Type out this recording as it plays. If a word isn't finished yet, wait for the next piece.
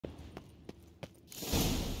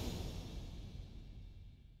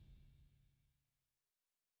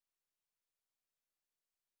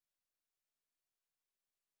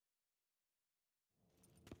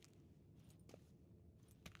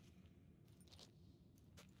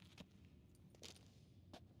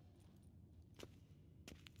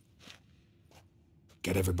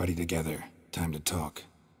Get everybody together. Time to talk.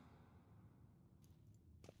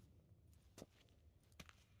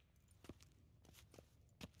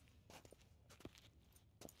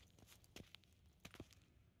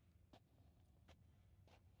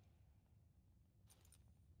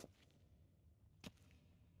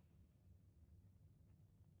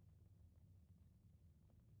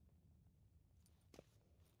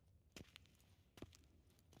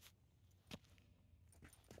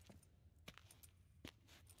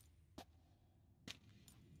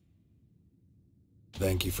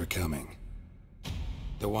 Thank you for coming.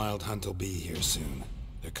 The Wild Hunt will be here soon.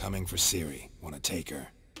 They're coming for Ciri. Want to take her.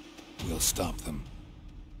 We'll stop them.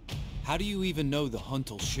 How do you even know the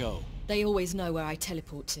Hunt'll show? They always know where I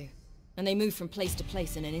teleport to. And they move from place to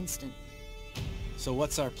place in an instant. So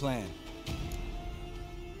what's our plan?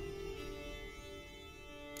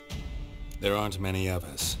 There aren't many of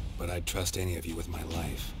us, but I'd trust any of you with my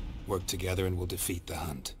life. Work together and we'll defeat the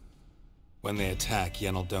Hunt. When they attack,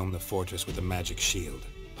 Yen'll dome the fortress with a magic shield.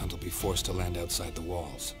 Hunt will be forced to land outside the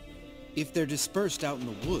walls. If they're dispersed out in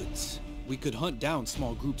the woods, we could hunt down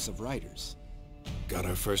small groups of riders. Got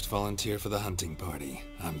our first volunteer for the hunting party.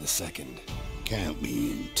 I'm the second. Count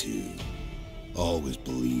me in too. Always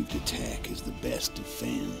believed attack is the best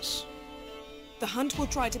defense. The Hunt will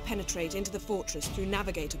try to penetrate into the fortress through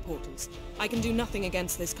navigator portals. I can do nothing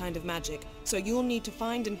against this kind of magic, so you'll need to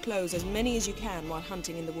find and close as many as you can while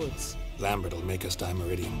hunting in the woods. Lambert will make us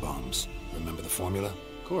dimeridium bombs. Remember the formula?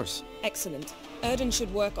 Of course. Excellent. Erden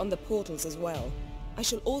should work on the portals as well. I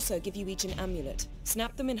shall also give you each an amulet.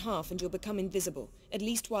 Snap them in half and you'll become invisible, at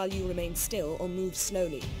least while you remain still or move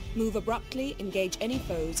slowly. Move abruptly, engage any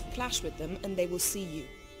foes, clash with them, and they will see you.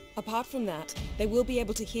 Apart from that, they will be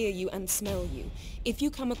able to hear you and smell you. If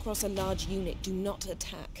you come across a large unit, do not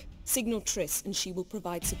attack. Signal Triss and she will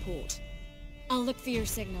provide support. I'll look for your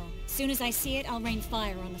signal. Soon as I see it, I'll rain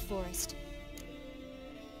fire on the forest.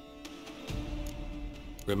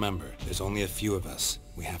 Remember, there's only a few of us.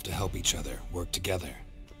 We have to help each other, work together.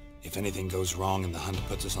 If anything goes wrong and the Hunt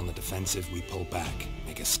puts us on the defensive, we pull back,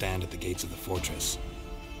 make a stand at the gates of the fortress.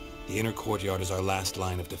 The inner courtyard is our last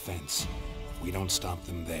line of defense. If we don't stop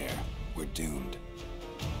them there, we're doomed.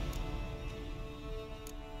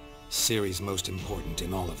 Ciri's most important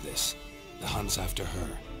in all of this. The Hunt's after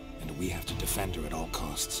her, and we have to defend her at all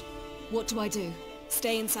costs. What do I do?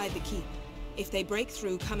 Stay inside the keep. If they break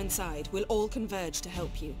through, come inside. We'll all converge to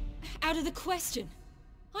help you. Out of the question.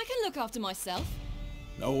 I can look after myself.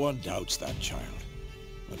 No one doubts that, child.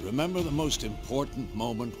 But remember the most important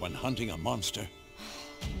moment when hunting a monster?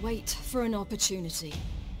 Wait for an opportunity.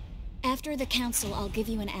 After the council, I'll give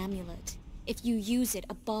you an amulet. If you use it,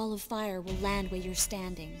 a ball of fire will land where you're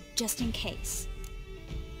standing, just in case.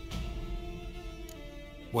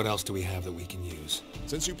 What else do we have that we can use?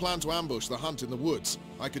 Since you plan to ambush the Hunt in the woods,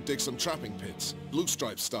 I could dig some trapping pits, Blue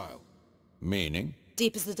Stripe style. Meaning?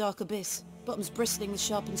 Deep as the dark abyss, bottoms bristling with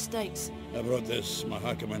sharpened stakes. I brought this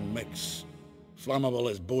Mahakaman mix. Flammable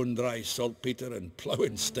as bone-dry saltpeter and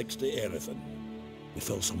ploughing sticks to everything. We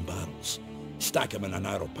fill some barrels, stack them in a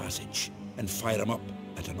narrow passage, and fire them up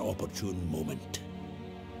at an opportune moment.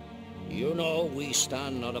 You know, we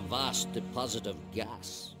stand on a vast deposit of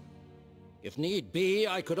gas. If need be,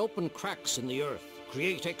 I could open cracks in the earth,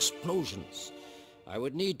 create explosions. I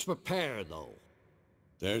would need to prepare, though.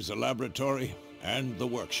 There's the laboratory and the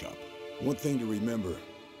workshop. One thing to remember,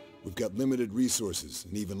 we've got limited resources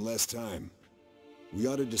and even less time. We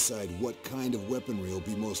ought to decide what kind of weaponry will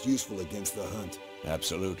be most useful against the Hunt.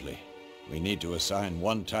 Absolutely. We need to assign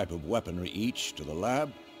one type of weaponry each to the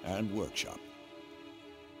lab and workshop.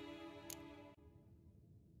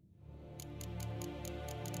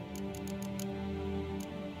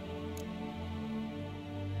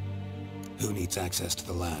 Who needs access to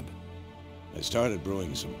the lab? I started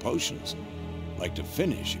brewing some potions. Like to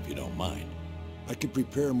finish, if you don't mind. I could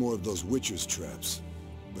prepare more of those Witcher's traps,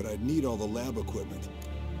 but I'd need all the lab equipment.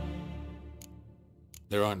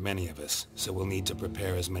 There aren't many of us, so we'll need to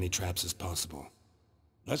prepare as many traps as possible.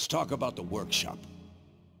 Let's talk about the workshop.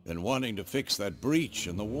 Been wanting to fix that breach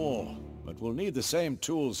in the wall, but we'll need the same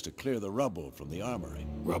tools to clear the rubble from the armory.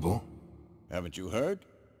 Rubble? Haven't you heard?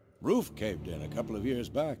 Roof caved in a couple of years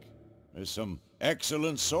back. There's some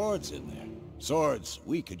excellent swords in there. Swords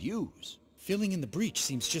we could use. Filling in the breach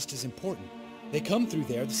seems just as important. They come through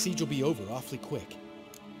there, the siege will be over awfully quick.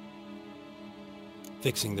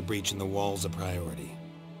 Fixing the breach in the wall's a priority.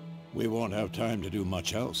 We won't have time to do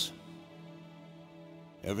much else.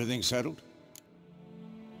 Everything settled?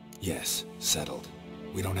 Yes, settled.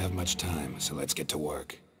 We don't have much time, so let's get to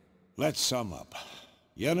work. Let's sum up.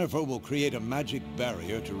 Yennefer will create a magic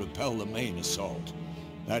barrier to repel the main assault.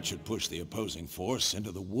 That should push the opposing force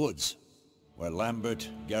into the woods, where Lambert,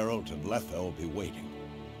 Geralt, and Letha will be waiting.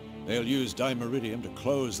 They'll use Dimeridium to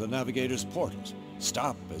close the Navigator's portals,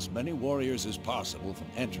 stop as many warriors as possible from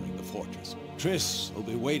entering the fortress. Triss will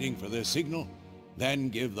be waiting for their signal, then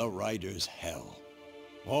give the riders hell.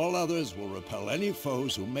 All others will repel any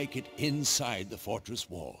foes who make it inside the fortress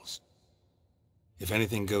walls. If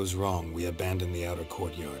anything goes wrong, we abandon the outer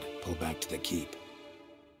courtyard, pull back to the keep.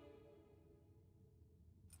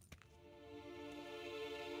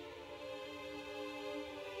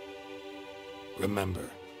 Remember,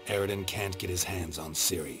 Aroden can't get his hands on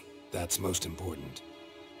Ciri. That's most important.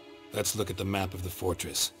 Let's look at the map of the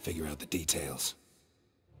fortress, figure out the details.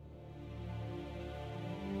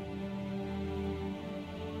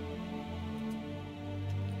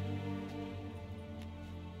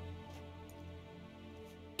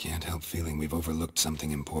 Can't help feeling we've overlooked something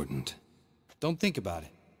important. Don't think about it.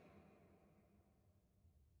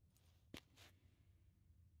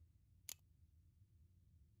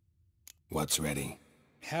 What's ready?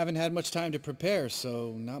 Haven't had much time to prepare,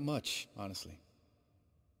 so not much, honestly.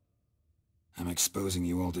 I'm exposing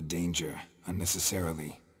you all to danger,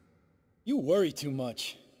 unnecessarily. You worry too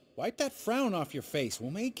much. Wipe that frown off your face, we'll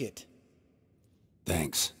make it.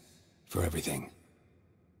 Thanks. For everything.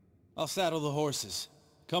 I'll saddle the horses.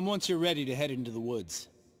 Come once you're ready to head into the woods.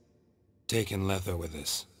 Taking Letha with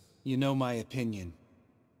us. You know my opinion.